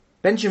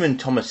Benjamin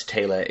Thomas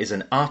Taylor is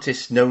an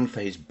artist known for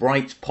his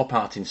bright pop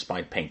art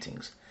inspired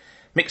paintings.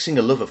 Mixing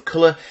a love of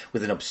colour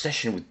with an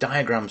obsession with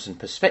diagrams and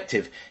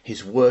perspective,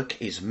 his work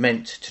is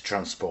meant to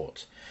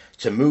transport,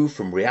 to move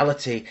from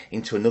reality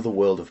into another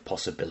world of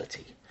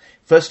possibility.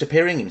 First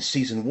appearing in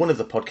Season 1 of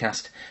the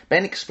podcast,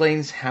 Ben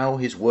explains how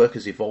his work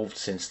has evolved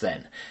since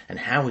then, and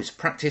how his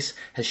practice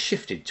has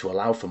shifted to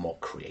allow for more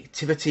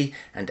creativity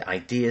and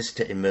ideas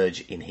to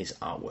emerge in his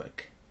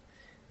artwork.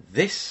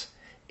 This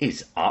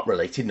is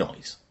Art-Related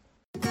Noise.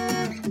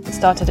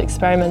 Started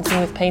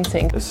experimenting with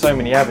painting. There's so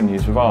many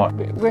avenues with art.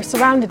 We're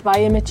surrounded by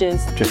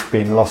images. Just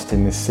being lost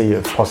in this sea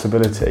of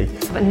possibility.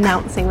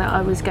 Announcing that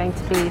I was going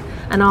to be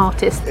an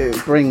artist.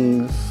 It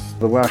brings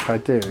the work I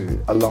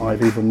do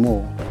alive even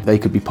more. They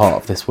could be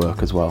part of this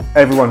work as well.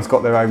 Everyone's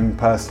got their own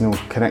personal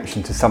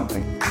connection to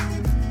something.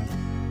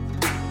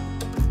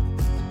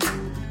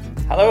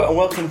 Hello and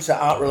welcome to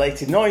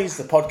Art-Related Noise,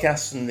 the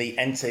podcast from the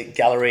Enter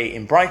Gallery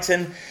in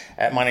Brighton.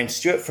 My name's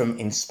Stuart from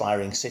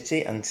Inspiring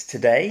City, and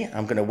today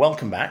I'm going to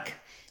welcome back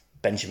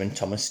Benjamin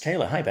Thomas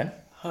Taylor. Hi, Ben.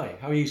 Hi,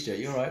 how are you, Stuart?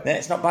 You all right? No,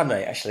 it's not bad,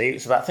 mate, actually. It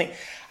was about,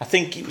 I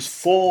think it was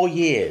 4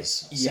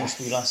 years since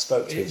we last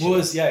spoke to each other.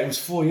 It was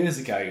 4 years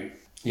ago.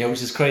 Yeah,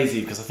 which is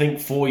crazy because I think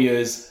 4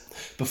 years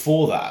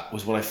before that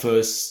was when I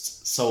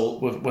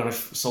sold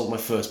my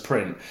first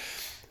print.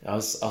 I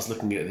was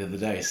looking at it the other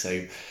day,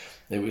 so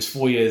it was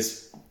 4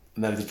 years.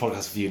 And then I did a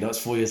podcast with you. Now it's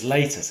 4 years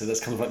later, so that's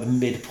kind of like the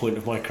midpoint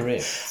of my career.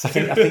 I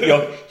think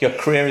your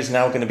career is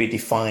now going to be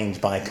defined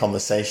by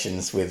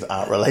conversations with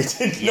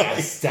art-related.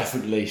 Yes,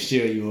 definitely.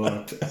 Stuart, you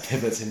are a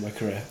pivot in my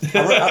career.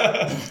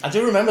 I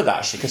do remember that,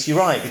 actually, because you're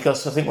right.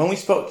 Because I think when we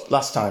spoke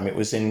last time, it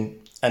was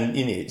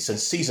it's in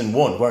Season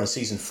 1. We're in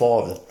Season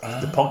 4 of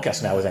the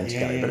podcast now with Enter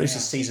Gallery, but this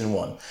is Season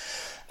 1.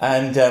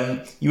 And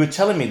you were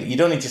telling me that you'd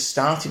only just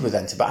started with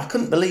Enter, but I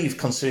couldn't believe,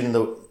 considering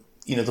the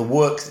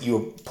work that you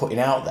were putting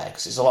out there,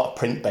 because it's a lot of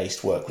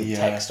print-based work with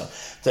text on,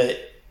 that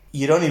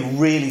you'd only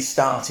really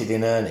started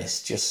in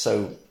earnest just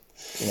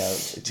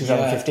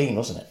 2015,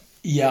 wasn't it?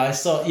 Yeah, I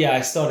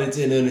started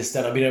in earnest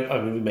then. I mean,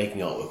 I've been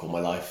making artwork all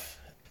my life,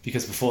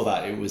 because before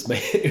that it was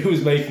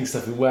making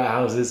stuff in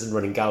warehouses and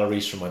running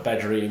galleries from my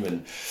bedroom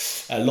and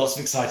lots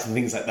of exciting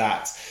things like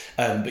that.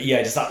 But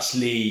yeah, just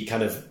actually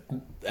kind of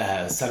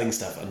selling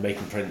stuff and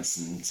making prints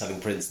and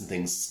selling prints and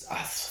things. I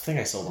think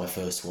I sold my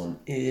first one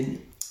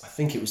in, I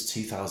think it was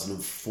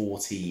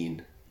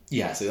 2014.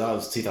 Yeah, so that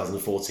was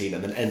 2014,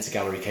 and then Enter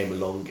Gallery came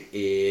along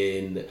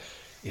in,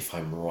 if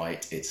I'm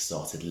right, it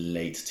started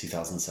late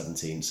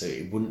 2017, so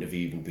it would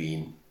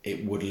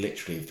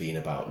literally have been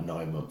about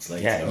 9 months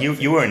later. Yeah,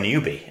 you were a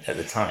newbie at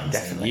the time,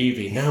 definitely. A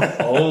newbie, now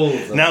I'm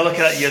old. Now look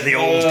at you, the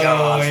old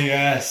guard. Oh,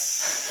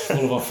 yes.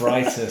 Full of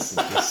arthritis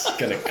and just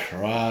going to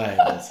cry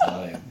all the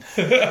time.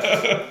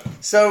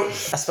 So, I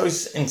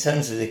suppose in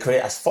terms of the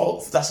career,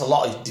 that's a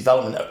lot of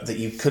development that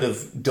you could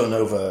have done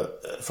over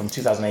from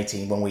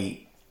 2018 when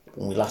we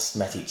last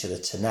met each other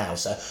to now.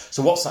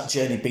 So what's that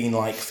journey been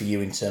like for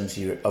you in terms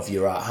of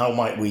your art? How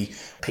might we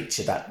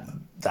picture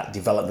that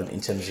development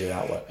in terms of your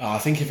artwork? I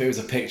think if it was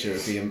a picture,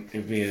 it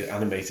would be an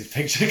animated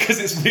picture because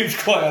it's moved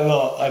quite a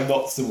lot. I'm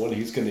not someone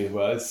who's going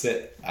to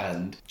sit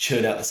and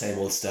churn out the same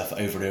old stuff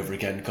over and over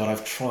again. God,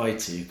 I've tried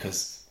to,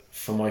 because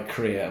for my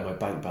career and my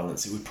bank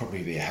balance, it would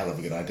probably be a hell of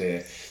a good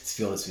idea, to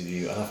be honest with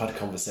you. And I've had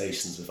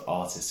conversations with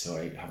artists who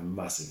I have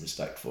massive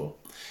respect for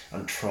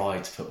and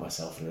tried to put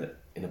myself in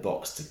a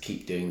box to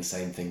keep doing the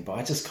same thing, but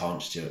I just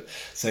can't do it.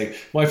 So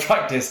my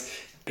practice,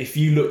 if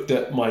you looked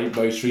at my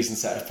most recent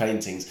set of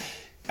paintings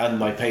and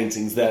my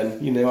paintings then,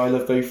 I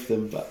love both of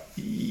them, but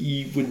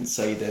you wouldn't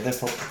say they're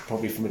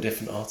probably from a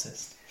different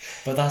artist.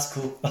 But that's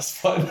cool, that's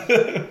fine.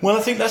 Well,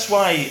 I think that's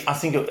why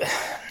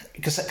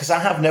because I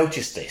have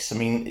noticed this. I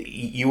mean,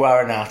 you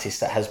are an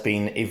artist that has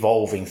been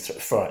evolving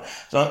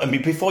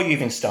before you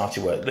even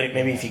started work.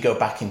 Maybe if you go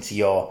back into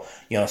your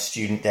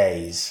student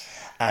days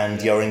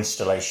and your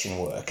installation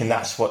work, and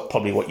that's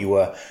what you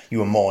were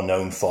more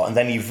known for. And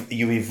then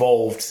you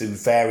evolved through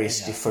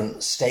various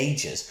different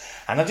stages,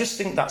 and I just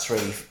think that's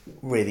really,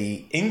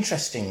 really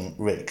interesting,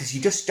 really, because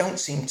you just don't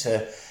seem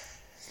to.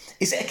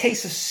 Is it a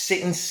case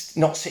of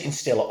not sitting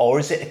still, or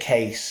is it a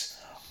case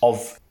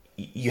of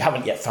you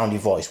haven't yet found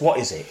your voice? What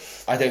is it?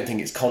 I don't think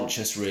it's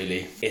conscious,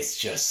 really. It's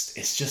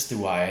just the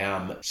way I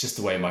am. It's just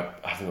the way my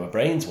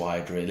brain's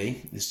wired,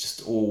 really. There's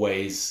just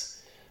always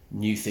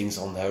new things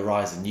on the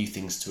horizon, new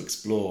things to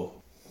explore.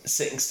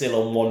 Sitting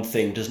still on one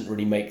thing doesn't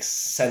really make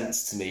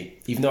sense to me,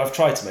 even though I've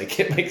tried to make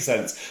it make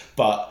sense.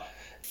 But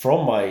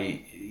from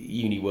my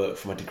uni work,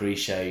 from my degree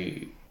show,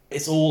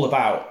 it's all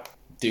about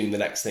doing the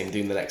next thing,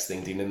 doing the next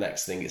thing, doing the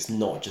next thing. It's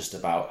not just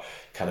about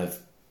kind of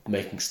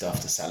making stuff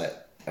to sell it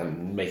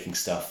and making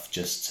stuff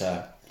just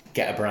to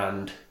get a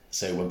brand.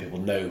 So when people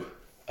know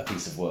a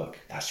piece of work,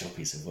 that's your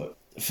piece of work.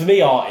 For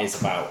me, art is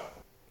about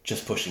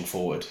just pushing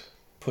forward,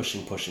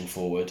 pushing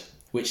forward,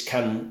 which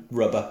can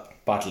rub up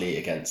badly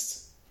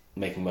against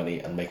making money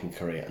and making a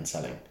career and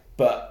selling.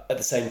 But at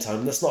the same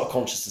time, that's not a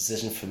conscious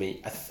decision for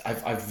me.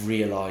 I've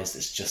realised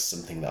it's just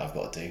something that I've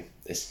got to do.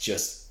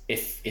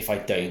 if I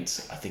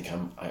don't, I think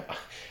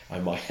I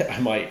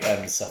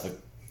might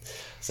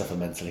suffer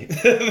mentally.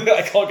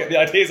 I can't get the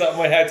ideas out of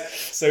my head,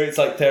 so it's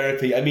like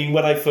therapy. I mean,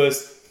 when I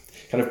first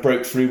kind of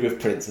broke through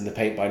with prints and the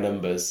paint by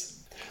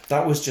numbers,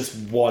 that was just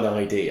one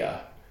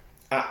idea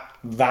at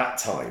that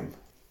time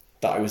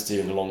that I was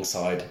doing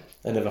alongside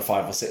another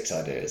 5 or 6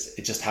 ideas.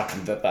 It just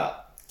happened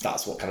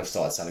that's what kind of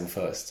started selling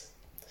first.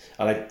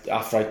 And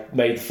after I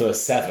made the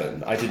first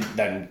 7, I didn't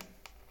then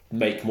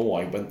make more.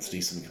 I went to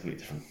do something completely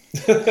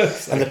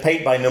different. And the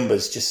paint by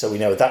numbers, just so we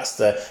know, that's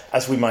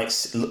as we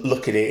might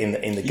look at it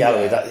in the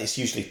gallery, that it's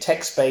usually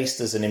text based.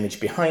 There's an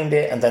image behind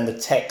it, and then the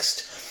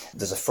text,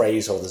 there's a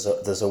phrase or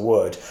there's a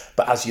word.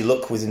 But as you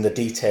look within the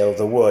detail of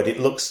the word, it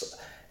looks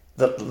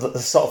the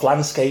sort of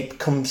landscape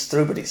comes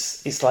through, but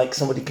it's like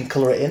somebody can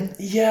colour it in.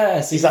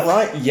 Yeah, so is that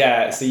right?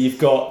 Yeah, so you've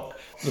got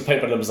the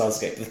paint by numbers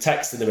landscape, the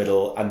text in the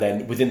middle, and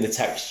then within the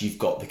text you've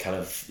got the kind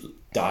of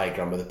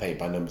diagram of the paint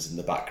by numbers in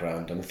the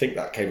background. And I think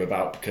that came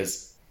about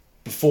because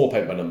before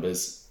paint by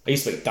numbers, I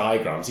used to make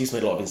diagrams. I used to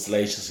make a lot of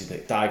installations. I used to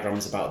make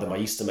diagrams about them. I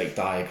used to make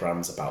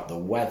diagrams about the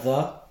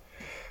weather.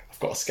 I've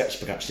got a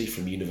sketchbook actually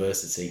from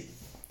university,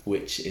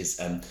 which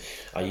is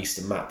I used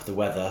to map the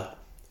weather,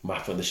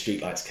 map when the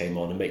streetlights came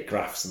on, and make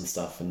graphs and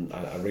stuff, and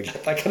I really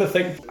like that kind of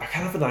thing. I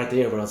kind of had an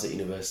idea when I was at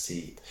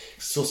university.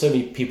 Saw so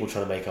many people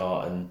trying to make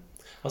art, and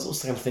I was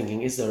also kind of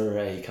thinking, is there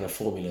a kind of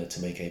formula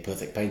to make a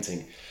perfect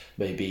painting?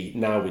 Maybe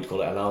now we'd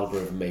call it an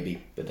algorithm,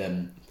 maybe. But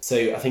so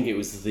I think it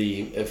was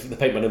the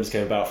paint by numbers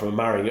came about from a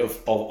marrying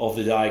of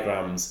the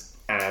diagrams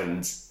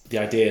and the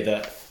idea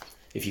that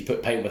if you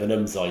put paint where the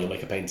numbers are, you'll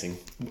make a painting.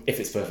 If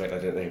it's perfect, I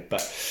don't know.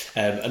 But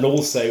and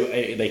also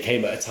they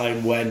came at a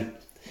time when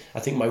I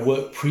think my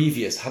work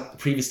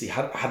previously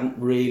hadn't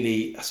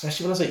really,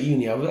 especially when I was at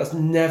uni, I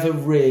never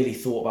really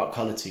thought about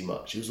colour too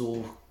much. It was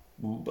all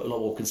a lot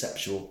more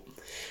conceptual.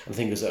 I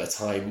think it was at a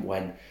time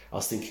when I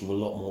was thinking a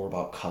lot more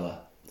about colour,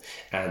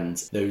 and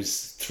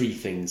those 3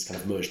 things kind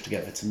of merged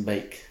together to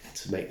make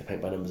the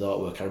paint by numbers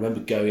artwork. I remember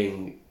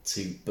going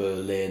to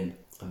Berlin,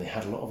 and they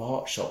had a lot of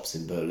art shops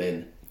in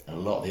Berlin, and a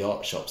lot of the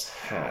art shops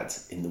had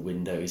in the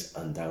windows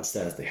and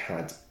downstairs, they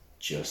had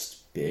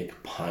just big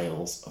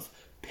piles of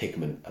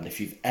pigment. And if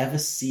you've ever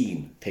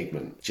seen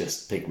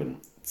just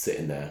pigment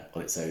sitting there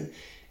on its own,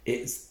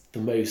 it's the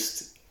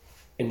most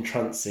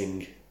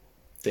entrancing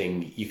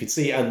thing you could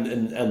see,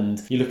 and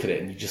you look at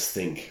it and you just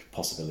think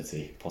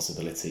possibility,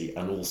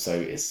 and also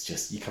it's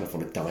just, you kind of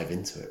want to dive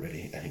into it,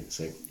 really, I think.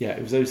 So yeah,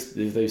 it was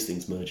those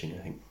things merging, I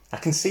think. I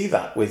can see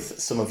that with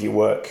some of your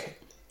work,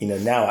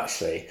 now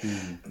actually,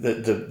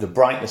 the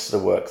brightness of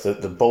the work,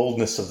 the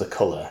boldness of the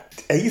colour.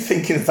 Are you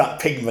thinking of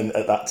that pigment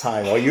at that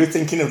time, or are you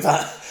thinking of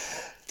that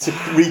to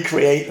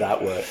recreate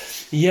that work?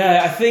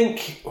 Yeah, I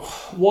think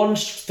one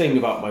thing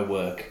about my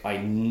work, I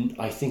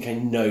think I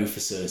know for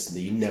certain,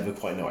 you never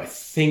quite know. I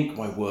think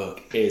my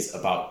work is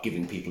about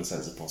giving people a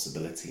sense of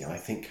possibility, and I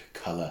think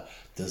colour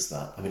does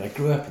that. I mean, I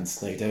grew up in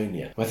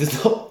Snowdonia, where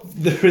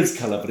there is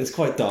colour, but it's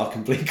quite dark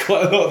and bleak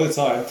quite a lot of the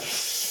time.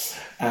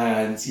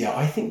 And yeah,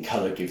 I think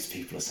colour gives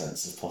people a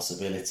sense of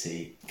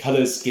possibility.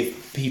 Colours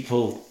give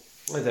people,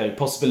 I don't know,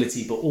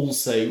 possibility, but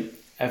also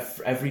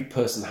every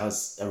person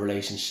has a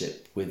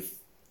relationship with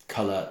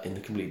colour in a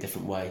completely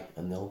different way,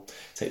 and they'll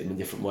take them in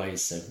different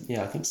ways. So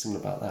yeah, I think something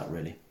about that,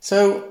 really.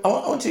 So I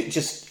want to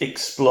just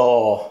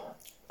explore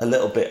a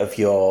little bit of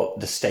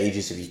the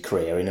stages of your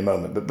career in a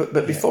moment, but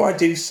before I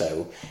do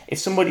so, if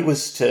somebody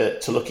was to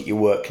look at your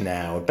work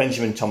now,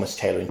 Benjamin Thomas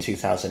Taylor in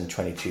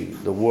 2022,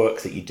 the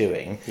work that you're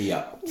doing,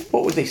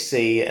 what would they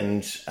see,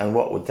 and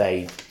what would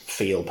they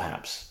feel,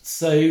 perhaps?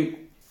 So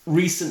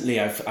recently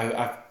I've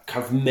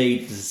kind of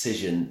made the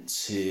decision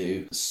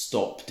to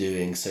stop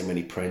doing so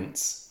many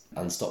prints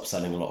and stop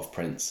selling a lot of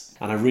prints.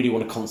 And I really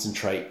want to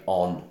concentrate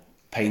on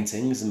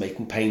paintings and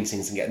making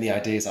paintings and getting the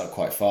ideas out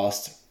quite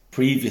fast.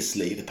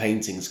 Previously, the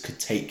paintings could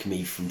take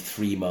me from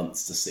 3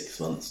 months to 6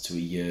 months to a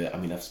year. I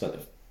mean, I've spent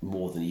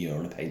more than a year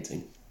on a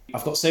painting.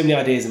 I've got so many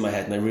ideas in my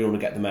head and I really want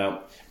to get them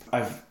out.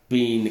 I've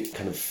been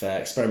kind of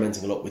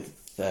experimenting a lot with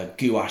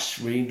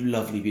gouache, really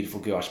lovely,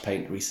 beautiful gouache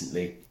paint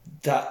recently.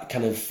 That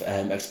kind of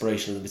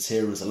exploration of the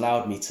materials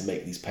allowed me to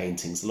make these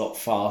paintings a lot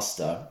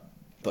faster,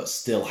 but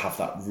still have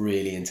that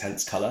really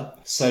intense colour.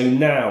 So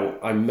now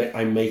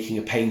I'm making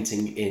a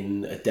painting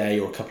in a day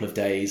or a couple of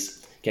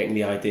days, getting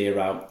the idea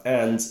out,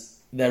 and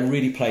they're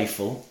really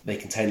playful. They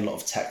contain a lot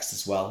of text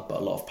as well,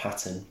 but a lot of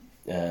pattern,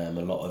 a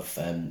lot of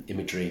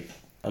imagery,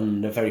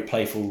 and they're very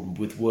playful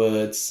with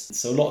words.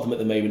 So a lot of them at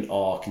the moment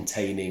are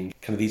containing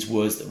kind of these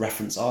words that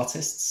reference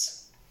artists.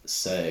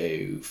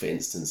 So, for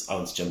instance, I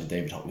want to jump in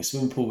David Hockney's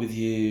swimming pool with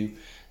you.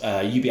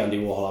 You be Andy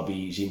Warhol, I'll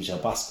be Jean-Michel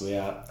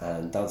Basquiat,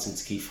 and dancing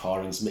to Keith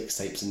Haring's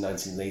mixtapes in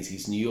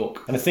 1980s New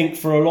York. And I think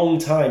for a long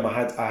time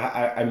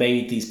I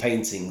made these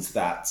paintings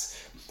that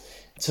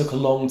took a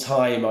long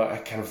time. I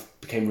kind of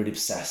became really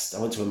obsessed. I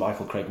went to a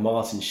Michael Craig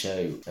Martin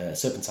show,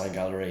 Serpentine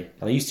Gallery,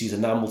 and I used to use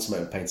enamel to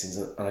make my paintings,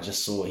 and I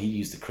just saw he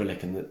used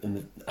acrylic,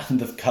 and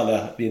the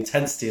colour, the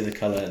intensity of the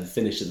colour and the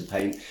finish of the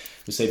paint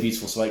was so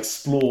beautiful. So I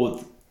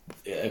explored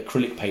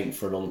acrylic paint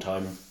for a long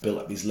time, built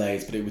up these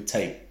layers, but it would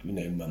take,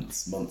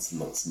 months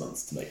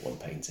to make one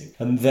painting.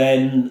 And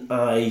then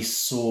I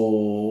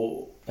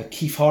saw a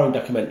Keith Haring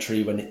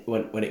documentary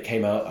when it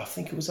came out. I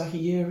think it was like a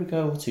year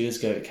ago or 2 years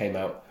ago it came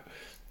out.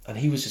 And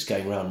he was just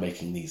going around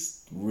making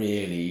these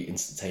really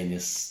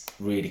instantaneous,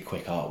 really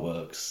quick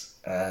artworks.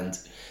 And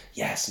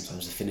yeah,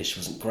 sometimes the finish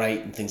wasn't great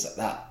and things like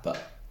that, but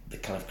the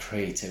kind of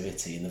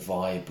creativity and the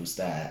vibe was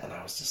there. And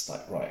I was just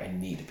like, right, I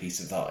need a piece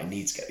of that. I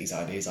need to get these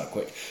ideas out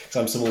quick, because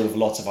I'm someone with a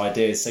lot of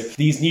ideas. So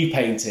these new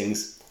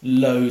paintings,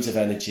 loads of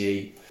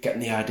energy, getting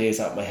the ideas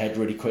out of my head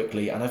really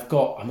quickly. And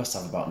I must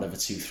have about another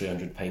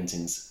 200-300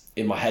 paintings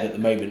in my head at the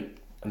moment.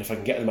 And if I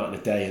can get them out in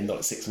a day and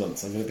not 6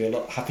 months, I'm going to be a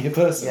lot happier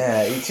person.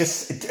 Yeah,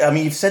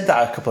 you've said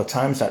that a couple of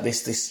times. Like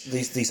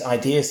these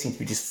ideas seem to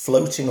be just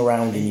floating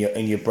around in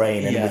your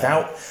brain, and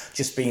without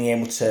just being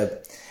able to.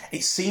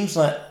 It seems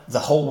like the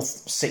whole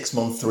 6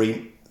 month,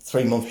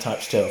 3 month type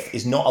stuff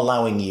is not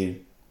allowing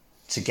you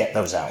to get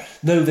those out.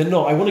 No, they're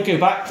not. I want to go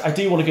back. I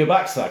do want to go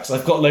back to that, because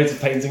I've got loads of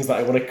paintings that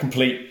I want to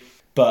complete,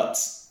 but.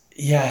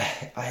 Yeah,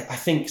 I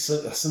think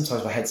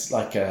sometimes my head's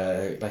like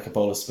a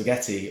bowl of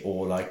spaghetti,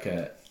 or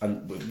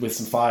and with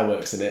some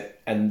fireworks in it,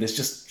 and there's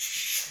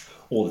just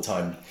all the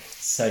time.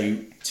 So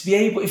to be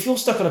able, if you're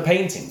stuck on a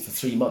painting for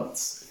 3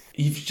 months,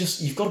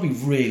 you've got to be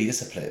really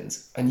disciplined,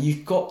 and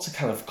you've got to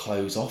kind of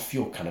close off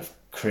your kind of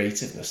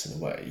creativeness in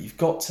a way. You've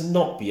got to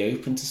not be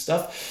open to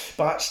stuff,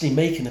 but actually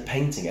making a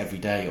painting every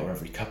day or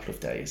every couple of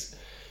days.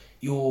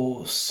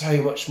 You're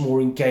so much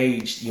more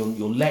engaged, you're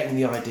letting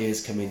the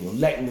ideas come in, you're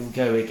letting them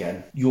go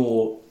again,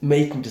 you're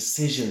making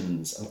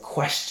decisions and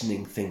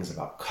questioning things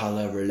about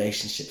colour,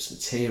 relationships,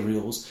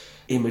 materials,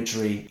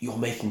 imagery. You're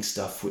making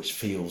stuff which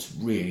feels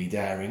really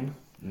daring,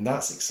 and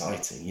that's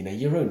exciting.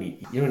 You're only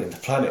on the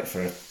planet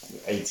for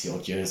 80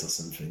 odd years or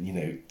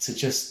something, to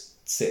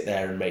just sit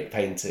there and make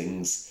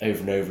paintings over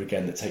and over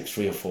again that take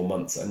 3 or 4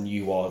 months, and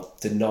you are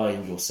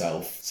denying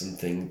yourself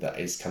something that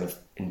is kind of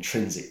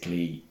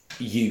intrinsically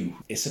you.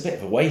 It's a bit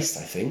of a waste,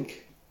 I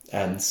think.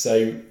 And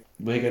so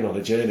we're going on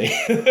a journey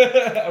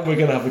and we're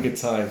going to have a good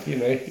time,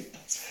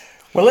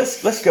 Well,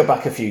 let's go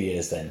back a few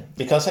years then,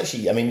 because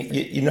actually,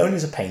 you're known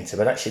as a painter,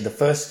 but actually the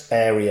first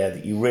area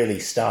that you really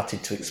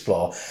started to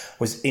explore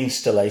was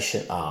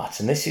installation art,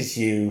 and this is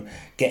you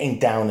getting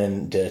down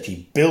and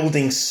dirty,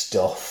 building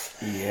stuff,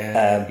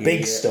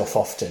 big stuff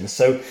often.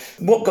 So,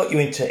 what got you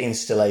into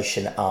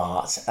installation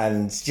art?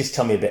 And just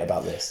tell me a bit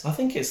about this. I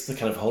think it's the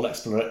kind of whole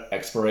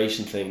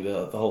exploration thing,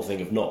 the whole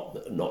thing of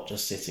not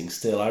just sitting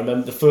still. I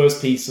remember the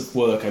first piece of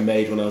work I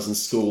made when I was in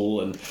school,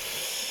 and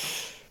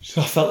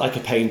I felt like a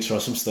painter. I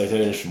was from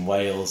Snowdonia, from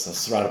Wales. I was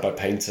surrounded by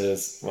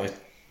painters. My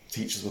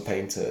teachers were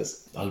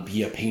painters. I'll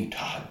be a painter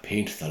and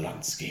paint the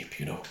landscape,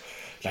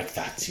 like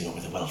that,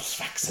 with a Welsh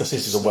accent. Because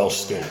this is a Welsh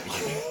school.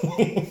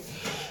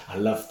 I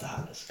love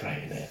that. That's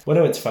great, isn't it? When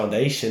I went to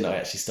foundation, I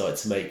actually started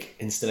to make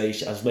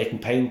installation. I was making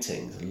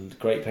paintings,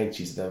 great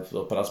paintings, but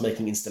I was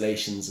making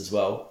installations as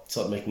well.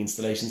 Started making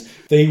installations.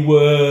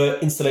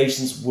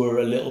 Installations were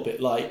a little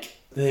bit like,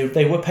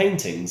 they were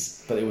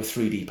paintings, but they were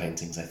 3D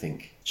paintings, I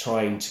think.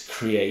 I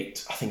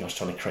was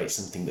trying to create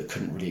something that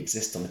couldn't really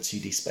exist on a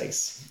 2D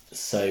space.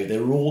 So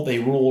they're all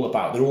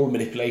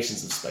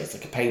manipulations of space.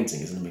 Like a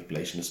painting is a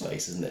manipulation of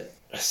space, isn't it?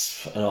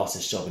 It's an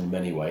artist's job in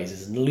many ways.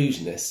 As an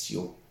illusionist,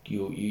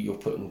 you're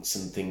putting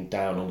something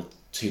down on a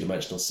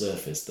 2-dimensional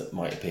surface that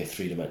might appear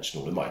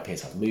 3-dimensional. It might appear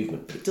to have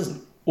movement, but it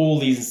doesn't. All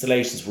these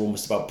installations were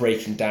almost about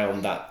breaking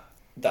down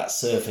that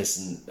surface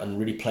and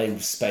really playing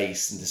with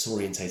space and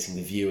disorientating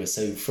the viewer.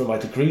 So for my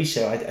degree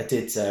show,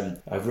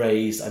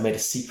 I made a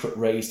secret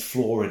raised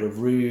floor in a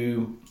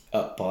room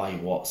up by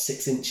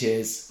 6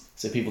 inches,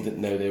 so people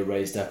didn't know they were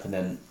raised up. And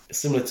then,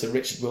 similar to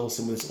Richard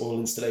Wilson with his oil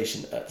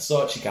installation at the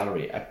Saatchi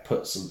Gallery, I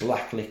put some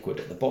black liquid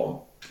at the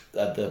bottom,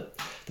 at the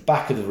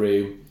back of the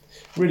room,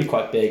 really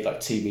quite big, like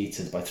 2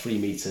 meters by 3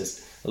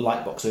 meters, a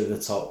light box over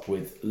the top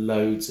with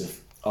loads of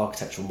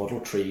architectural model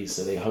trees,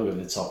 so they hung over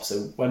the top.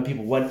 So when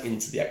people went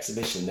into the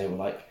exhibition, they were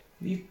like,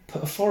 "You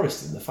put a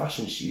forest in the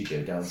fashion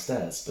studio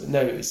downstairs?" But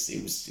no, it was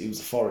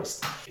a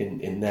forest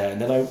in there.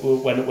 And then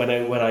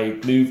when I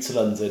moved to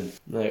London,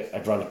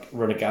 I'd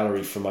run a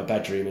gallery from my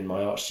bedroom in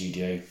my art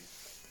studio.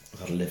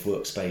 I had a live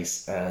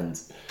workspace and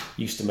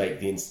used to make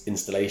the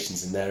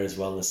installations in there as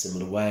well in a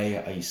similar way.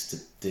 I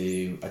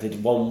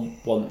did one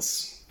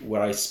once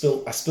where I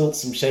spilt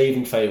some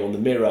shaving foam on the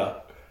mirror.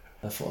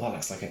 I thought, that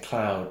looks like a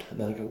cloud. And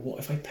then I go, what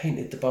if I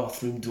painted the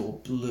bathroom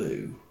door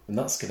blue? And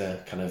that's going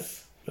to kind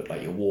of look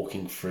like you're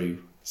walking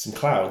through some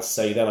clouds.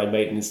 So then I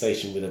made an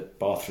installation with a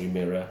bathroom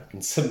mirror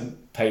and some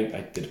paint.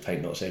 I did a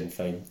paint, not shaving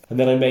foam. And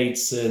then I made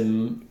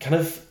some kind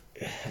of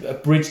a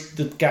bridge,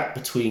 the gap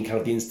between kind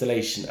of the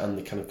installation and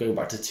the kind of going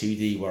back to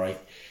 2D, where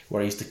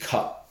I used to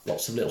cut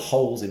lots of little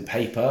holes in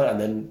paper and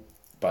then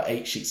about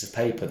 8 sheets of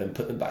paper, then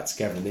put them back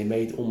together. And they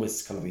made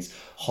almost kind of these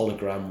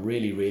hologram,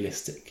 really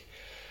realistic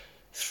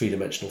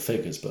 3-dimensional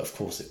figures, but of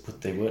course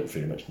they weren't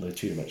 3-dimensional, they were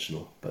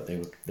 2-dimensional, but they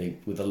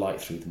with the light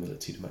through them, they were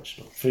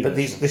 2-dimensional. But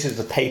this is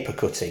the paper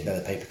cutting.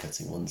 They're the paper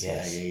cutting ones.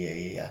 Yes.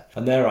 Yeah.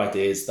 And their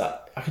ideas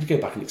that I could go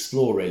back and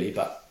explore really,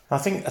 but I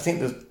think the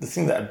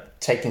thing that I'm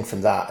taking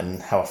from that,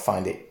 and how I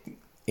find it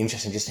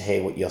interesting just to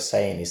hear what you're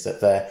saying, is that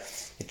they're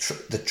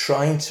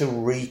trying to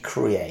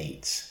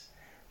recreate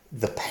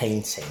the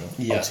painting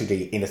on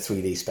 2D in a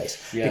 3D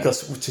space. Yeah.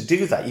 Because to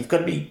do that, you've got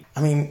to be...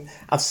 I mean,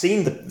 I've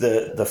seen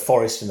the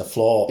forest and the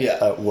floor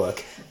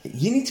work.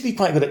 You need to be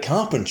quite good at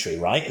carpentry,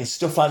 right? And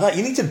stuff like that.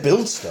 You need to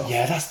build stuff.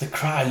 Yeah, that's the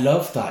cry. I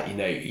love that. You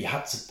know, you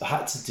had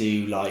to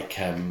do like...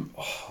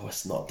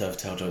 it's not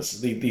dovetail joints.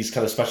 These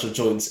kind of special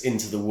joints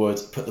into the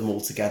wood, put them all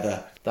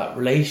together. That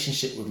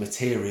relationship with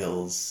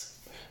materials.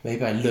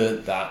 Maybe I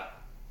learnt that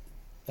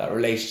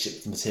relationship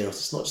with the materials.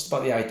 It's not just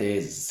about the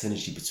ideas, it's a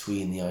synergy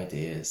between the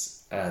ideas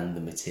and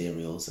the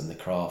materials and the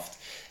craft,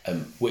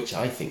 which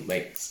I think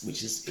makes an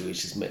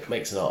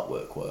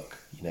artwork work,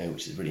 you know,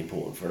 which is really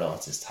important for an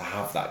artist to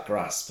have that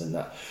grasp and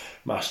that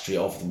mastery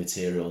of the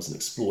materials and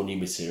explore new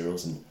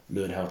materials and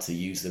learn how to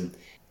use them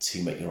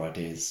to make your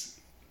ideas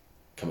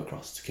come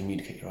across, to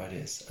communicate your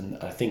ideas. And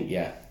I think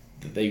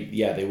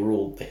they were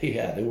all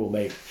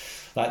made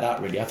like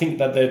that, really. I think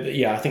that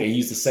I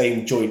used the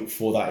same joint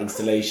for that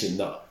installation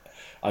that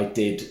I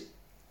did.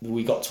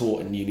 We got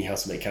taught in uni how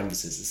to make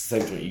canvases. It's the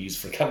same joint you use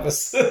for a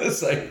canvas.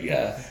 So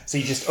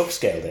you just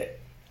upscaled it.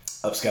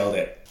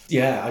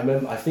 Yeah, I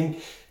remember. I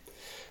think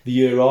the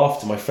year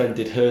after, my friend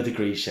did her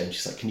degree show, and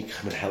she's like, "Can you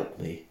come and help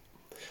me?"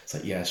 It's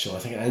like, "Yeah, sure." I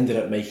think I ended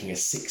up making a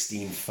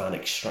 16-fan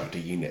extractor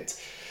unit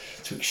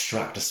to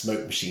extract a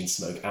smoke machine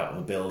smoke out of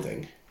a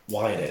building.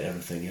 Wired it and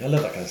everything. I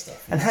love that kind of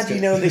stuff. And how do you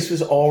know this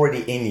was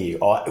already in you,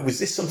 or was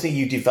this something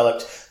you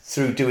developed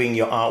through doing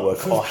your artwork,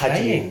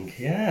 replaying,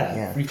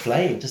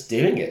 just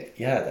doing it?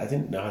 Yeah, I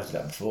didn't know how to do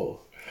that before.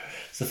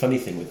 It's the funny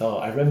thing with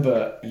art. I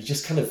remember you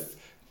just kind of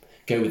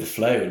go with the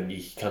flow and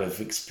you kind of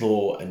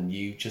explore and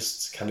you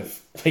just kind of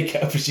make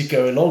it up as you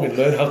go along and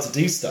learn how to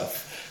do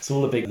stuff. It's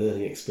all a big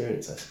learning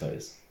experience, I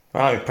suppose.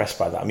 I'm impressed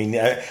by that. I mean,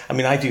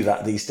 I do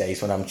that these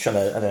days when I'm trying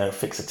to,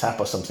 fix a tap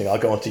or something. I'll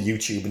go onto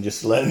YouTube and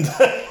just learn.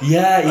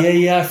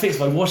 Yeah. I fixed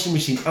my washing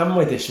machine and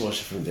my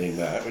dishwasher from doing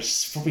that, which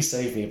has probably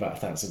saved me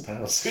about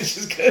 £1,000, which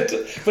is good.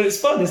 But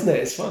it's fun, isn't it?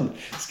 It's fun.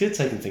 It's good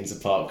taking things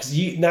apart because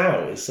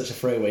now it's such a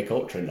throwaway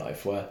culture in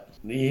life where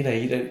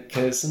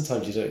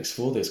sometimes you don't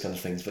explore those kind of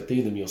things, but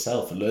doing them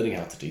yourself and learning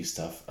how to do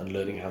stuff and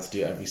learning how to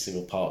do every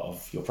single part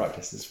of your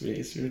practice is really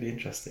interesting. Really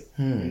interesting.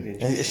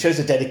 And it shows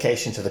a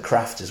dedication to the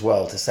craft as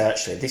well, to say,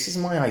 actually, this is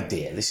my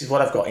idea, this is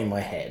what I've got in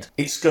my head.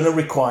 It's going to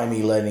require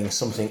me learning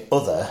something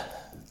other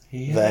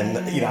than,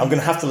 I'm going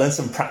to have to learn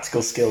some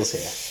practical skills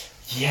here.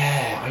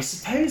 Yeah, I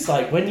suppose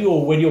like when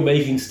you're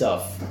making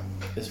stuff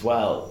as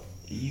well,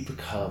 you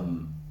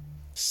become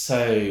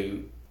so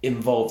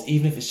involved,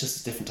 even if it's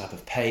just a different type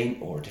of paint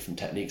or a different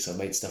technique. So I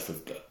made stuff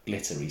with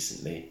glitter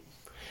recently,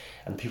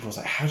 and people was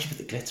like, "How do you put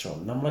the glitter on?"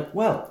 And I'm like,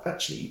 "Well,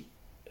 actually,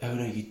 oh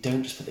no, you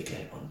don't just put the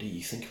glitter on, do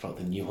you? Think about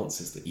the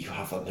nuances that you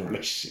have and the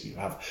relationship you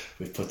have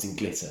with putting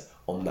glitter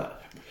on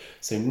that."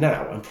 So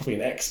now I'm probably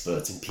an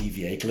expert in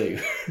PVA glue,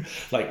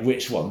 like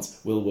which ones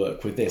will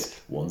work with this.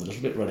 One's a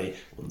little bit runny,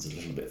 one's a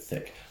little bit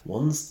thick,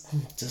 one's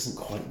doesn't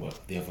quite work,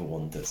 the other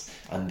one does.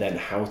 And then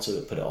how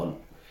to put it on.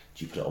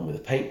 Do you put it on with a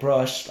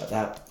paintbrush like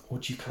that, or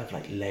do you kind of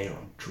like layer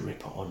on, drip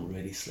it on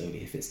really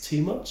slowly? If it's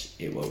too much,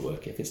 it won't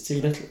work. If it's too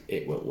little,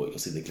 it won't work. You'll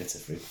see the glitter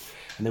through.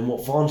 And then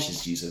what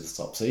varnishes do you use over the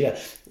top? So yeah,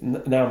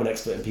 now I'm an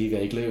expert in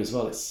PVA glue as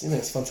well. It's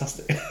it's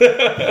fantastic.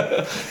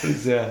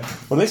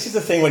 Well, this is the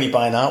thing when you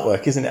buy an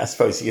artwork, isn't it? I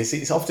suppose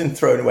it's often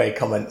thrown away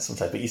comment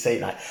sometimes, but you say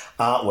like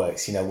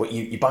artworks. What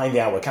you're buying the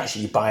artwork.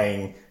 Actually, you're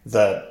buying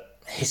the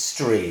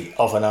history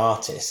of an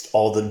artist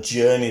or the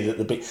journey that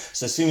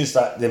so as soon as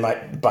that they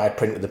might buy a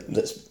print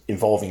that's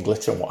involving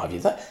glitter and what have you,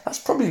 that's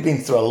probably been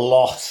through a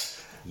lot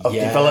of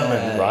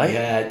development, right?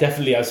 Yeah,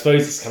 definitely. I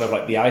suppose it's kind of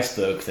like the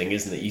iceberg thing,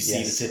 isn't it? You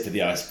see the tip of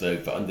the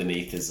iceberg, but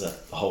underneath is a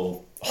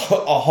whole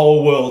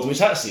world,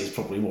 which actually is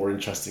probably more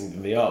interesting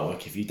than the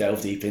artwork if you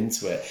delve deep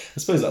into it. I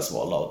suppose that's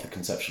what a lot of the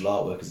conceptual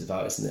artwork is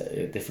about, isn't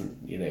it?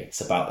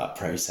 It's about that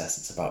process.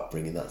 It's about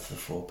bringing that to the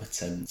fore. But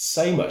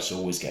so much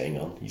always going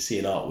on. You see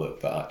an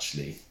artwork, but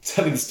actually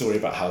telling the story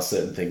about how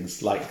certain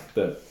things, like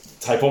the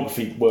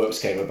typography works,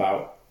 came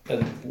about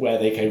and where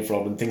they came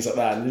from and things like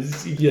that. And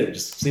you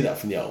just see that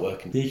from the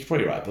artwork. And you could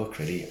probably write a book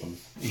really on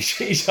each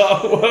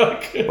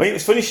artwork. Well,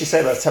 it's funny you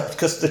say that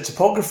because the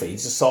typography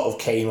just sort of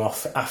came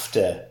off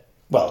after.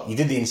 Well, you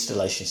did the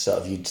installation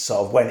you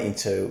sort of went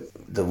into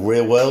the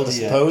real world, I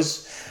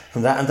suppose,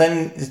 from that. And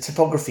then the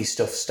typography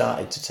stuff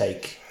started to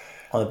take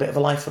on a bit of a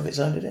life of its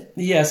own, did it?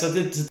 Yeah, so I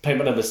did paint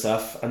by number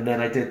stuff, and then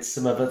I did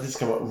some other, this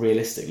kind of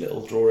realistic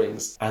little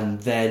drawings.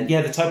 And then,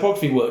 the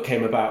typography work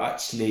came about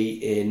actually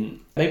in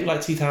maybe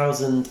like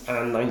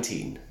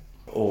 2019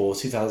 or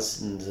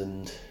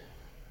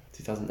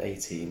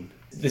 2018.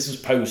 This was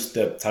post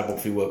the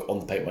typography work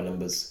on the paint by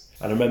numbers.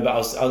 And I remember I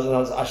was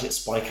actually at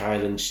Spike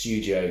Island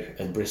Studio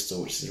in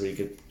Bristol, which is a really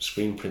good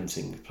screen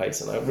printing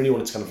place. And I really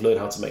wanted to kind of learn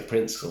how to make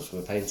prints because I was from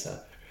a painter.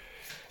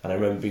 And I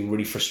remember being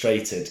really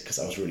frustrated because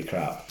I was really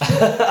crap.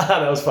 And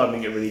I was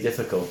finding it really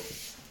difficult.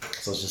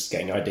 because I was just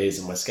getting ideas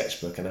in my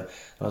sketchbook, and I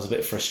was a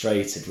bit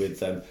frustrated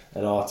with an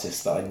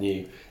artist that I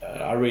knew.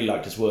 I really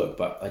liked his work,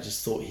 but I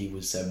just thought he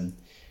was.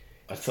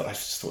 I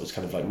just thought he was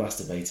kind of like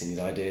masturbating his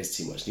ideas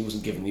too much, and he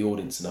wasn't giving the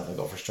audience enough. I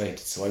got frustrated,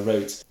 so I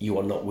wrote, "You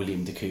are not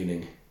William de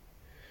Kooning.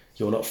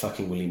 You're not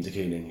fucking William de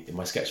Kooning" in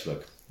my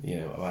sketchbook. You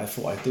know, I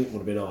thought I didn't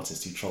want to be an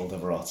artist who trolled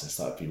other artists.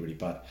 That would be really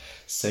bad.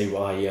 So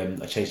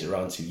I changed it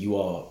around to "You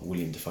are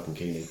William de fucking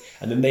Kooning,"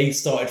 and then they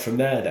started from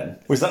there. Then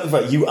Was that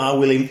right? You are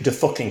William de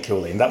fucking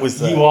Kooning. That was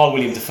the... "You are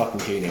William de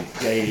fucking Kooning."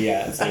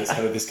 Yeah. So it's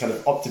kind of this kind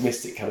of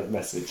optimistic kind of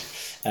message.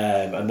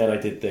 And then I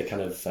did the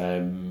kind of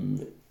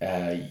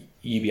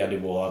 "You be Andy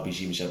Moore, I'll be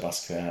Jean-Michel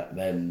Basquiat,"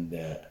 then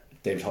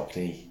David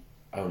Hockney.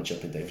 I want to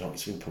jump in David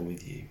Hockney's swimming pool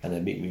with you, and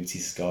then Meet Me in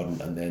Matisse's garden,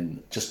 and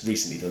then just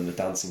recently done the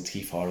Dancing to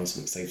Keith Haring's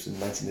mixtapes in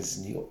 1980s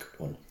New York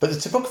one. But the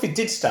typography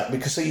did start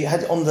because so you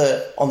had on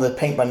the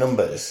paint by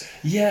numbers.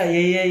 Yeah.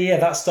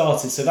 That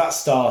started. So that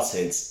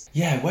started.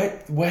 Yeah,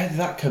 where did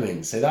that come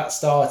in? So that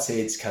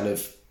started kind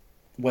of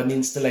when the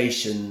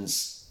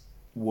installations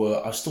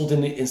were. I was still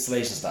doing the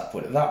installations at that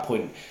point. At that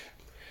point,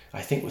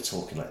 I think we're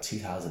talking like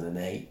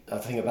 2008. I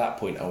think at that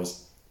point I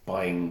was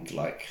buying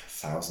like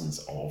thousands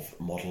of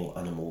model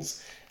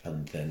animals,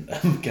 and then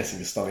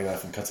getting a Stanley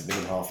knife and cutting them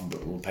in half and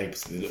putting them on paper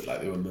so they looked like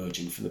they were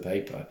emerging from the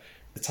paper.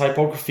 The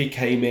typography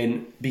came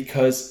in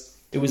because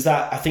it was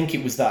that, I think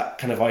it was that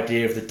kind of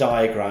idea of the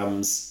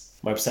diagrams,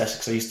 my obsession,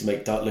 because I used to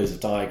make loads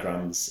of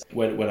diagrams.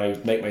 When I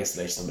would make my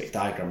installations, I'd make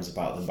diagrams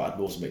about them, but I'd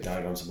also make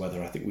diagrams of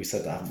weather. I think we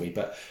said that, haven't we?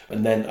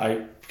 And then I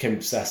became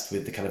obsessed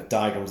with the kind of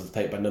diagrams of the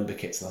paint by number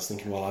kits, and I was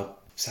thinking, well, I'm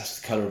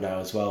obsessed with colour now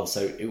as well.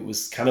 So it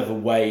was kind of a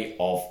way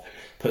of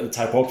putting the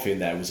typography in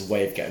there, was a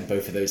way of getting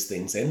both of those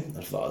things in.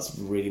 I thought that was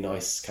a really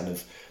nice kind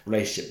of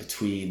relationship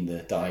between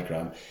the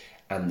diagram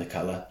and the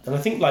colour. And I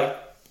think like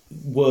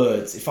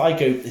words,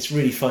 it's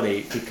really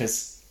funny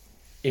because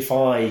if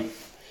I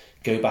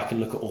go back and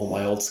look at all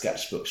my old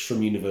sketchbooks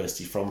from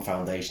university, from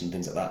foundation,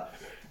 things like that,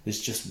 there's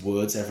just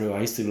words everywhere.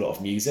 I used to do a lot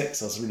of music,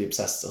 so I was really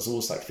obsessed. I was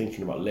always like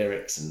thinking about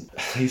lyrics, and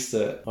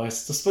I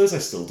suppose I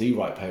still do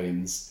write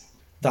poems.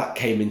 That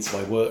came into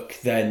my work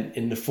then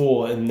in the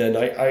four, and then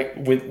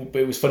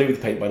it was funny with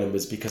the paint by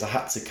numbers because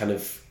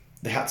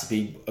they had to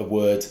be a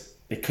word.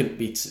 It couldn't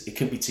be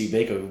too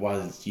big,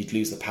 otherwise you'd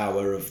lose the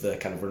power of the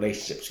kind of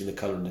relationship between the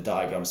colour and the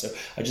diagram. So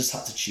I just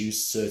had to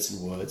choose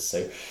certain words.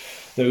 So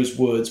those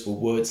words were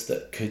words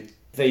that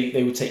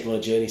they would take you on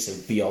a journey. So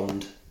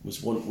beyond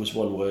was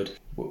one word.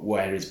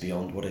 Where is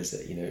beyond? What is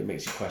it? You know, it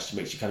makes you question,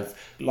 makes you kind of,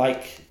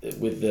 like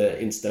with the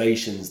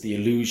installations, the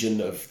illusion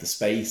of the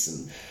space,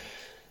 and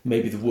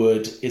maybe the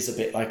word is a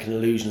bit like an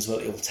illusion as well.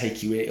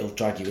 It'll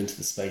drag you into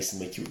the space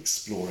and make you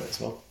explore it as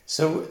well.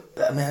 So,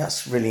 I mean,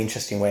 that's a really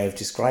interesting way of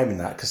describing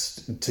that,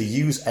 because to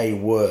use a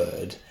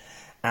word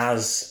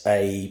as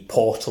a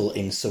portal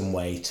in some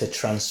way to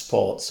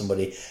transport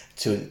somebody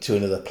to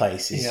another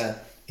place is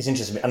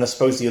interesting. And I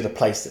suppose the other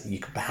place that you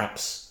could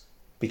perhaps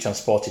be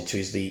transported to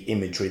is the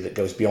imagery that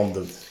goes beyond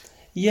the word.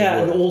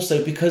 And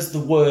also because the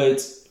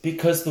word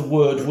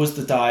was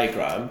the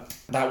diagram,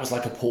 that was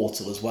like a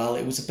portal as well.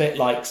 It was a bit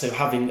like, so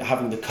having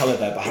the colour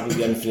there, but having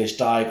the unfinished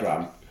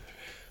diagram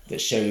that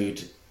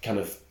showed kind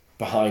of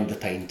behind the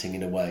painting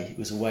in a way. It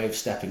was a way of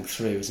stepping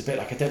through. It was a bit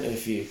like, I don't know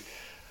if we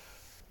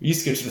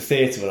used to go to the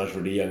theatre when I was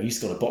really young. We used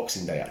to go on a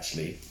Boxing Day,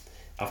 actually,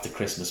 after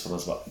Christmas when I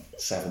was about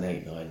 7,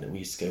 8, 9, and we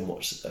used to go and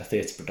watch a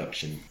theatre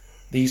production.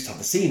 They used to have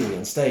the scenery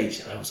on stage,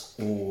 and I was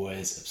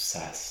always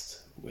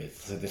obsessed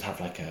with, so they'd have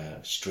like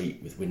a street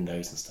with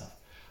windows and stuff.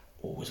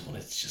 Always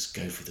wanted to just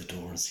go through the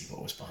door and see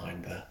what was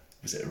behind there.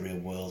 Was it a real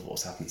world? What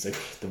was happening? So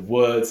the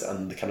words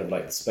and the kind of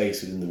like the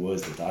space within the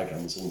words of the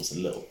diagram was almost a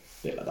little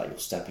bit like that. You're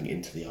stepping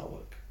into the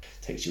artwork.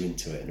 It takes you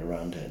into it and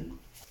around it.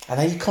 And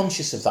are you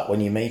conscious of that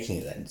when you're making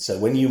it then? So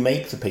when you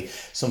make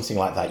something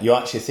like that, you're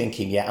actually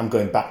thinking, I'm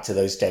going back to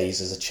those days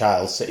as a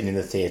child sitting in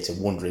the theatre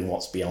wondering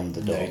what's beyond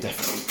the door. No,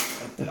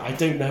 definitely. I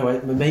don't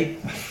know. Maybe...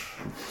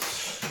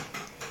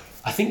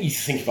 I think you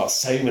think about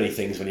so many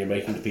things when you're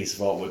making a piece of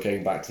artwork,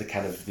 going back to the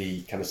kind of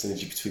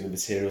synergy between the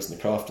materials and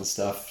the craft and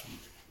stuff.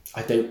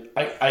 I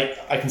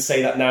can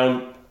say that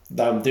now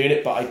that I'm doing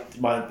it, but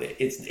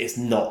it's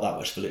not that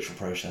much of a literal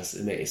process.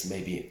 It's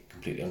maybe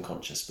completely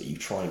unconscious, but you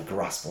try and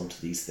grasp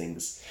onto these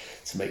things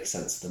to make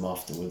sense of them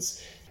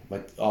afterwards. My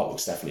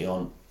artworks definitely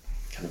aren't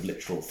kind of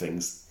literal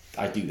things.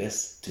 I do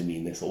this to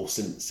mean this, or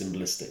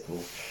symbolistic, or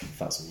if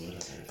that's a word. I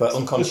don't know. But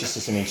unconscious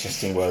is an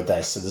interesting word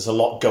there. So there's a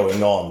lot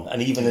going on,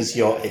 and even as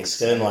you're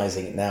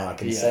externalising it now, I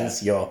can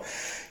sense you're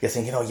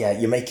thinking,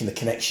 you're making the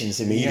connections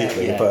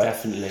immediately.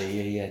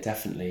 Definitely. I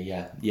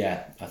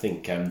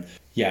think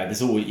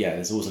there's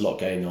always a lot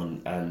going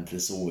on, and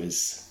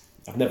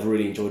I've never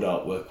really enjoyed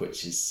artwork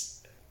which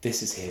is,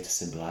 this is here to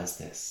symbolise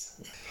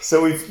this.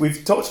 So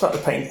we've talked about the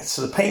paint,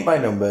 so the paint by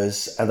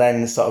numbers, and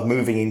then sort of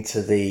moving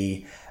into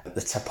the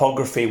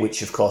typography,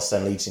 which of course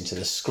then leads into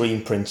the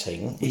screen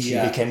printing, which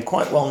you became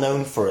quite well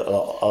known for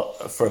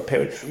a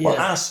period. Well,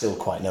 are still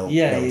quite known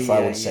for,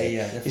 I would say.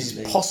 This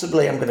is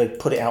possibly, I'm going to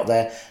put it out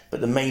there,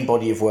 but the main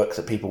body of work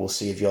that people will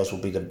see of yours will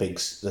be the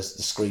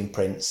screen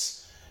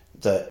prints,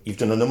 that you've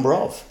done a number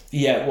of.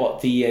 Yeah, a lot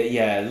of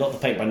the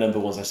paint by number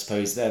ones, I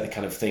suppose, they're the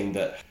kind of thing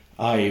that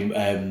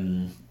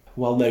I'm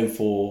well known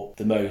for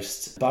the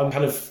most. But I'm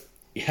kind of,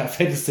 I've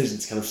made the decision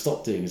to kind of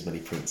stop doing as many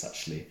prints,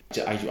 actually.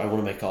 I want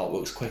to make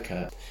artworks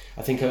quicker.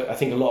 I think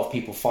a lot of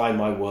people find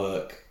my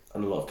work,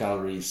 and a lot of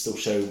galleries still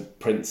show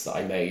prints that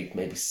I made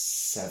maybe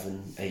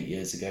 7-8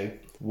 years ago,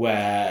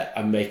 where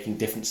I'm making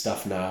different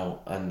stuff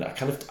now, and I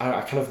kind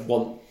of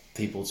want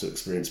people to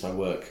experience my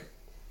work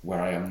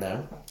where I am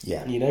now.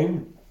 Yeah. You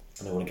know?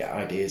 And I want to get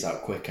ideas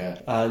out quicker,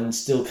 and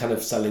still kind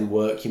of selling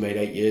work you made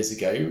 8 years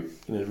ago. You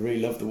know, really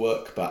love the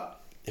work,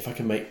 but if I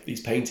can make these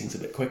paintings a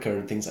bit quicker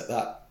and things like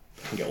that,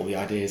 I can get all the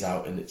ideas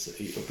out, and it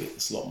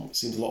seems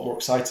a lot more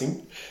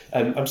exciting.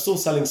 I'm still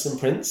selling some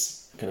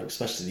prints, kind of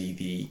especially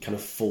the kind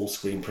of full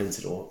screen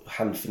printed or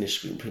hand finished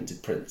screen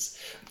printed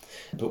prints.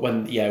 But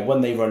when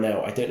they run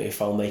out, I don't know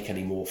if I'll make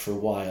any more for a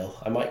while.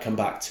 I might come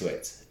back to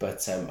it,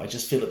 but I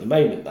just feel at the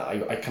moment that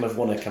I kind of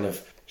want to kind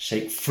of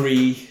shake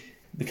free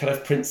the kind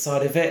of print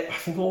side of it. I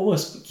think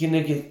almost, you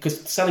know, because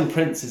selling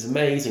prints is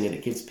amazing and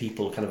it gives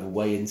people kind of a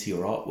way into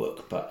your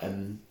artwork, but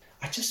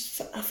I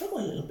felt a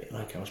little bit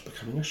like I was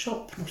becoming a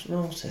shop, not an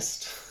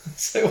artist.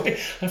 So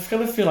I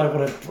kind of feel I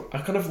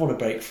kind of want to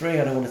break free,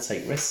 and I want to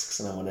take risks,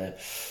 and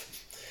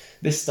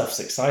this stuff's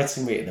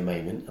exciting me at the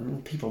moment,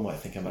 and people might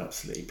think I'm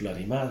absolutely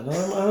bloody mad, and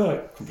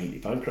I'm completely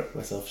bankrupt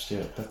myself,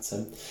 Stuart. But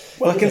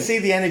well, I can see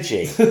the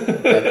energy.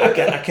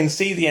 I can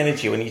see the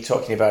energy when you're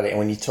talking about it, and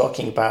when you're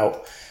talking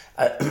about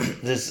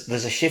there's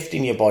a shift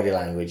in your body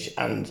language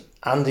and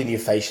in your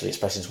facial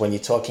expressions when you're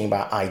talking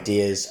about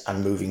ideas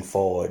and moving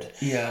forward.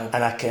 Yeah.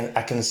 And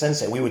I can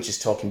sense it. We were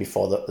just talking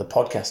before the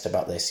podcast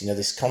about this. You know,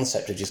 this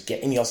concept of just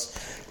getting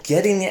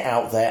it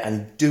out there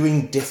and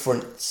doing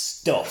different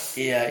stuff.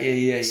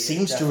 Yeah.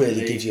 Seems to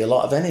really give you a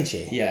lot of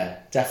energy. Yeah,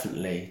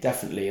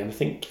 definitely. And I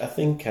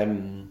think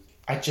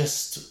I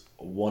just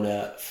want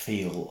to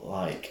feel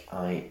like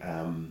I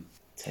am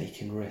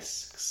taking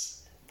risks.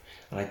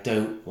 And I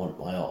don't want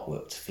my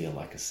artwork to feel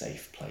like a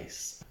safe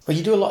place. Well,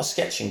 you do a lot of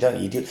sketching, don't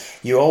you?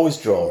 You're always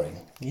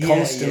drawing.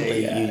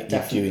 Constantly, you're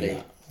doing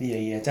that.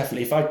 Yeah,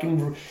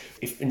 definitely.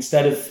 If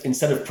instead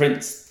of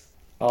prints,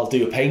 I'll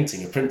do a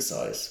painting, a print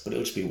size, but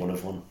it'll just be one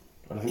of one.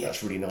 And I think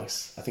that's really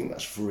nice. I think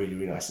that's really,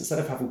 really nice. Instead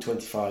of having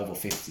 25 or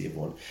 50 of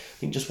one, I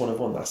think just one of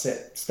one, that's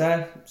it. It's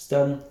there, it's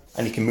done.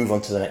 And you can move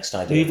on to the next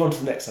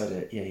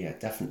idea. Yeah,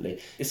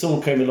 definitely. If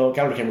someone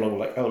gallery came along,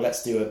 like, oh,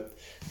 let's do a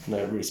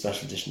really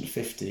special edition of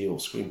 50 or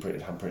screen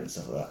printed, hand printed,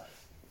 stuff like that.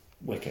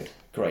 Wicked,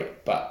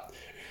 great. But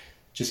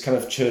just kind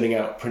of churning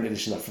out print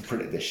edition after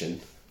print edition,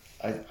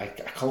 I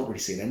can't really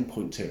see an end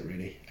point to it,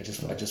 really. I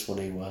just want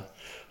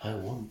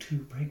to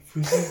break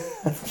free.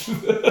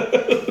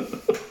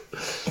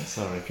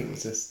 Sorry, I couldn't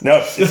resist.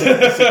 No,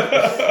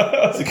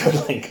 it's a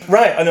good link.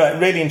 Right, I know,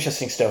 really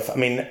interesting stuff. I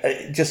mean,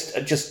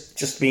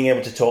 just being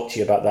able to talk to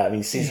you about that. I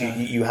mean, since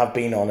you have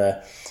been on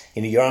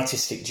your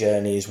artistic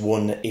journey is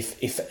one,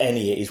 if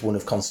any, it is one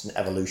of constant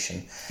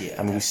evolution. Yeah,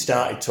 I mean, we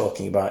started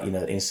talking about,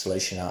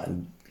 installation art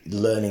and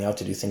learning how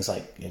to do things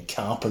like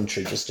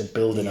carpentry just to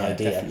build an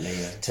idea,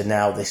 to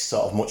now this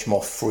sort of much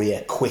more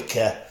freer,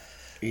 quicker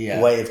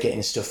way of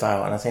getting stuff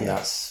out. And I think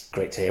that's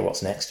great to hear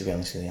what's next, to be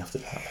honest with you, after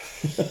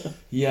that.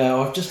 Yeah,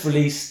 I've just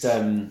released,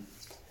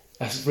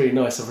 that's really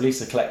nice, I've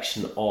released a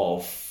collection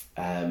of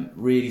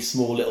really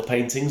small little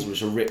paintings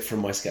which are ripped from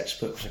my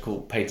sketchbook, which I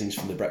call Paintings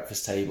from the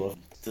Breakfast Table.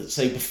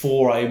 So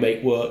before I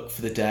make work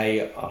for the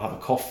day, I'll have a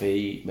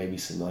coffee, maybe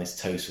some nice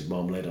toast with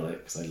marmalade on it,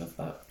 because I love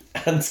that.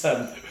 And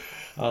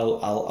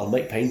I'll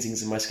make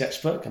paintings in my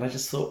sketchbook, and I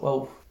just thought,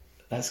 well,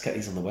 let's get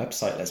these on the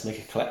website, let's make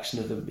a collection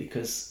of them,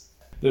 because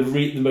the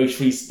most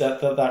recent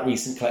that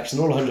recent collection,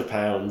 all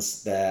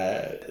 £100.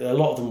 A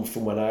lot of them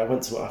from when I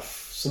went to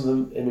some of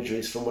them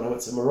imageries from when I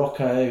went to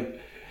Morocco,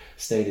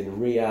 stayed in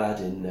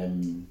Riyadh,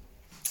 in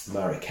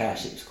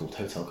Marrakesh. It was called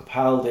Hotel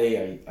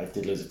Capaldi. I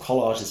did loads of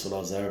collages when I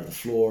was there of the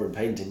floor and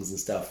paintings and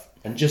stuff,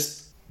 and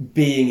just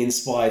being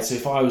inspired. So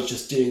if I was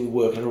just doing the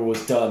work I'd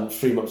always done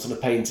 3 months on a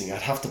painting,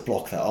 I'd have to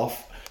block that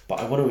off, but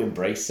I want to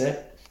embrace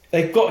it.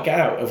 They've got to get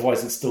out, otherwise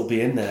it'll still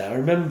be in there. I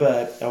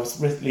remember I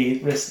was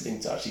listening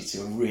to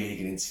a really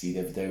good interview the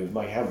other day with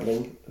Mike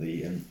Hambling,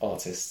 the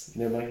artist.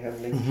 You know Mike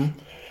Hambling? Mm-hmm.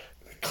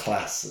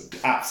 Class,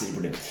 absolutely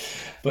brilliant.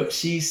 But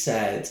she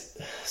said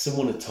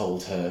someone had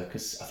told her,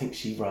 because I think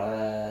she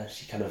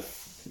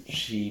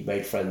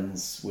made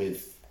friends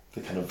with the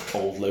kind of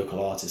old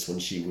local artist where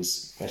she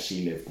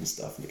lived and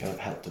stuff, and it kind of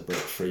helped her break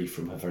free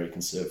from her very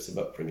conservative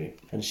upbringing.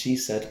 And she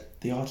said,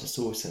 the artist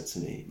always said to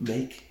me,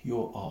 make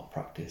your art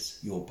practice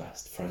your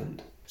best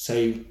friend.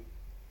 So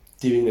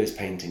doing those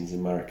paintings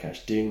in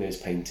Marrakesh, doing those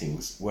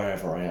paintings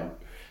wherever I am,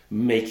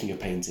 making a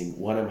painting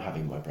when I'm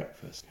having my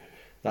breakfast,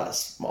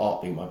 that's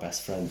art being my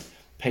best friend.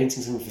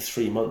 Painting something for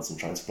 3 months and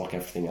trying to block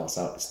everything else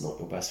out, it's not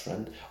your best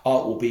friend.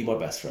 Art will be my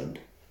best friend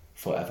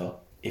forever.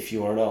 If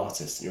you're an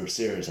artist and you're a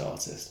serious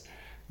artist,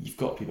 you've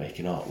got to be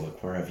making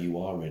artwork wherever you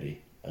are,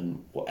 really,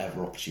 and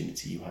whatever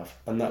opportunity you have.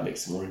 And that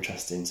makes it more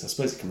interesting. So I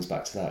suppose it comes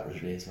back to that,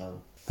 really, as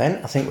well.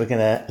 Ben, I think we're going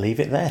to leave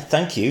it there.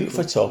 Thank you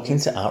for talking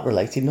to Art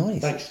Related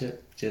Noise. Thanks,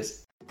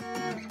 cheers.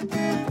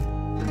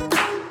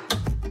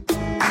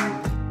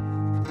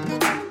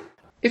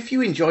 If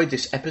you enjoyed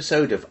this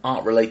episode of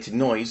Art Related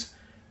Noise,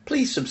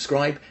 please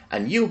subscribe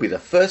and you'll be the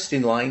first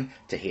in line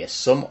to hear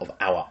some of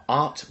our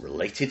art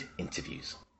related interviews.